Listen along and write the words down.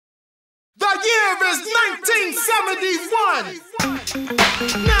1971.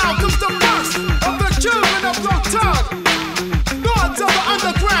 Now comes the first of the children of the tongue. Lords of the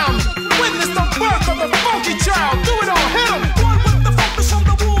underground, witness the birth of the funky child. Do it all, hit 'em. Born with the focus from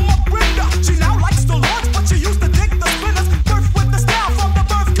the womb of Brenda. She now likes the lords, but she used to dig the spinners. Birth with the style from the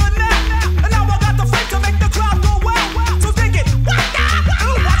birth canal. And now I got the fame to make the crowd go well. So dig it.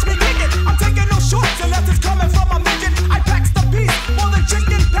 Watch me dig it. I'm taking no shorts unless it's coming from a midget. I packs the piece more than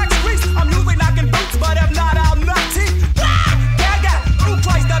chicken packs grease. I'm usually knocking boots, but if not, I'll knock teeth. Gaga, who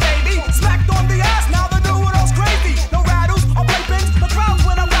Christ the baby? Smacked on the ass, now the new one all's crazy. No rattles or playpins, the crowds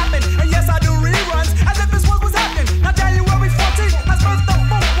when I'm rapping. And yes, I do reruns as if this was happening. Now January 14th has birthed the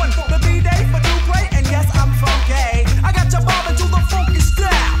funk one. The B-Day for Dupree, and yes, I'm funky. I got you bobbing to the funky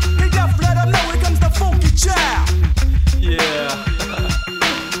style. Hey, Duff, let 'em know here comes the funky child. Yeah.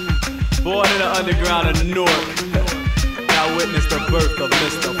 Born in the underground of Newark. Now witness the birth of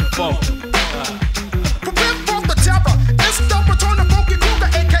Mr. Funk. Prepare for the terror. It's the return of